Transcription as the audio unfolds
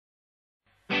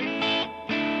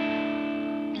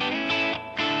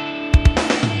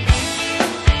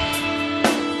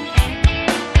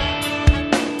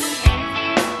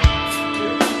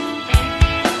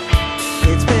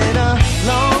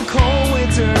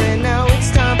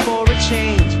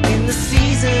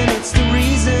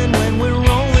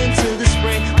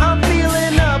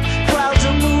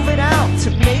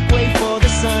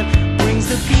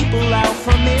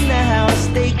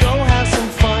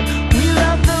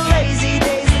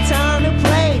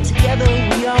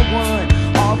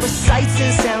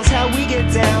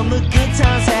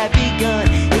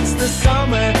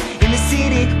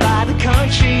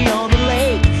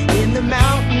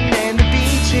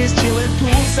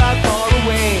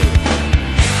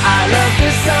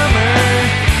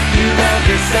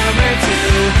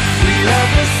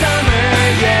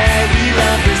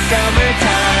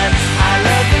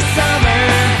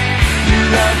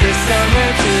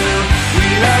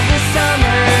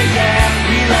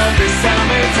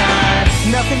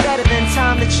nothing better than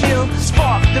time to chill.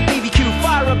 Spark the BBQ,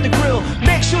 fire up the grill.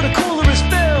 Make sure the cooler is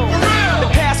filled.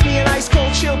 Then pass me an ice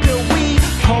cold chill pill. We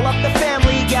call up the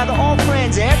family, gather all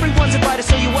friends. Everyone's invited,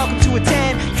 so you're welcome to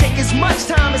attend. Take as much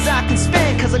time as I can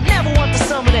spend, cause I never want the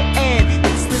summer to end.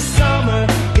 It's the summer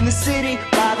in the city,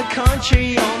 by the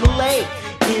country, on the lake,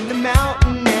 in the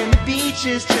mountain and the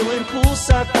beaches, chilling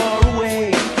poolside far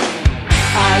away.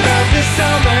 I love the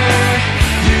summer,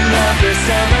 you love the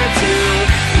summer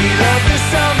too. We love the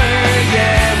summer,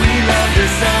 yeah, we love the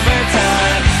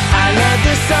summertime. I love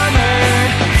the summer,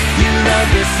 you love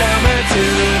the summer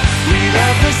too. We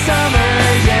love the summer.